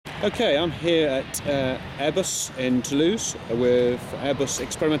Okay, I'm here at Airbus in Toulouse with Airbus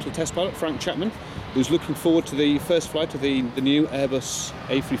experimental test pilot Frank Chapman, who's looking forward to the first flight of the new Airbus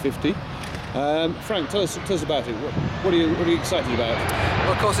A350. Frank, tell us about it. What are you excited about?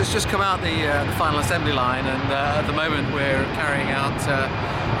 Well, of course, it's just come out the final assembly line, and at the moment we're carrying out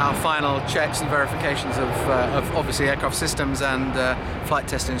our final checks and verifications of obviously aircraft systems and flight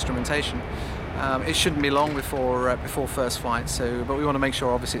test instrumentation. It shouldn't be long before first flight, but we want to make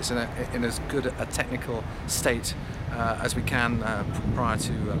sure obviously it's in as good a technical state as we can prior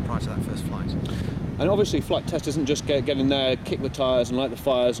to that first flight. And obviously flight test isn't just get in there, kick the tyres and light the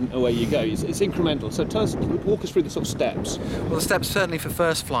fires and away you go. It's incremental. So walk us through the sort of steps. Well, the steps certainly for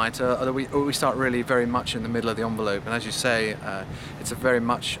first flight are that we start really very much in the middle of the envelope, and as you say, it's a very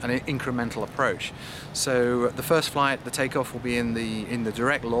much an incremental approach. So the first flight, the takeoff will be in the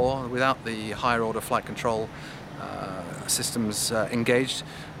direct law without the higher order flight control systems engaged.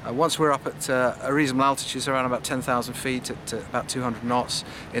 Once we're up at a reasonable altitude, so around about 10,000 feet at about 200 knots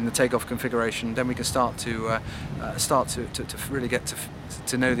in the takeoff configuration, then we can start to really get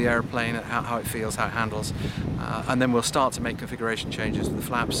to know the aeroplane, how it feels, how it handles, and then we'll start to make configuration changes to the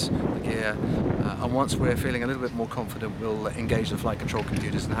flaps, the gear, and once we're feeling a little bit more confident, we'll engage the flight control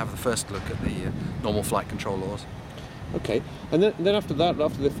computers and have the first look at the normal flight control laws. Okay, and then after that,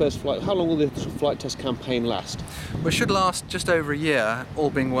 after the first flight, how long will the flight test campaign last? Well, it should last just over a year, all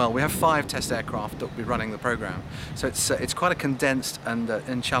being well. We have 5 test aircraft that will be running the program, so it's quite a condensed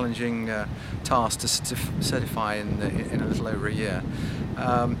and challenging task to certify in a little over a year.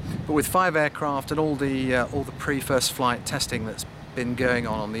 But with 5 aircraft and all the pre-first flight testing that's been going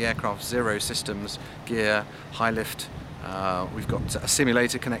on the aircraft, zero systems, gear, high lift. We've got a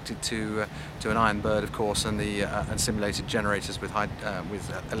simulator connected to an Iron Bird, of course, and simulated generators with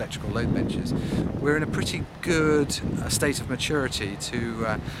electrical load benches. We're in a pretty good state of maturity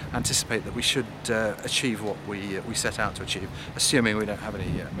to anticipate that we should achieve what we set out to achieve, assuming we don't have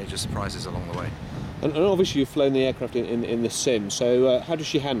any major surprises along the way. And obviously you've flown the aircraft in the sim, so how does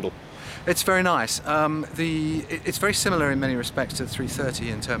she handle? It's very nice. It's very similar in many respects to the 330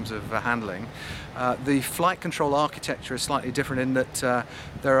 in terms of handling. The flight control architecture is slightly different in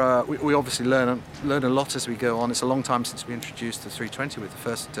that we obviously learn a lot as we go on. It's a long time since we introduced the 320 with the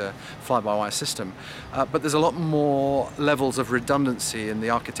first fly-by-wire system, but there's a lot more levels of redundancy in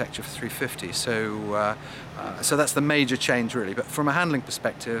the architecture for 350. So that's the major change really. But from a handling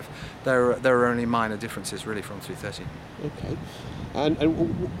perspective, there are only minor differences really from 330. Okay. And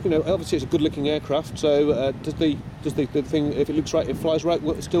you know, obviously it's a good-looking aircraft. So does the thing, if it looks right, it flies right,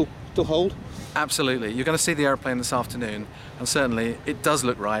 will it still hold? Absolutely. You're going to see the airplane this afternoon, and certainly it does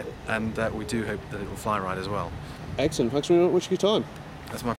look right, and we do hope that it will fly right as well. Excellent. Thanks very much for your time. That's my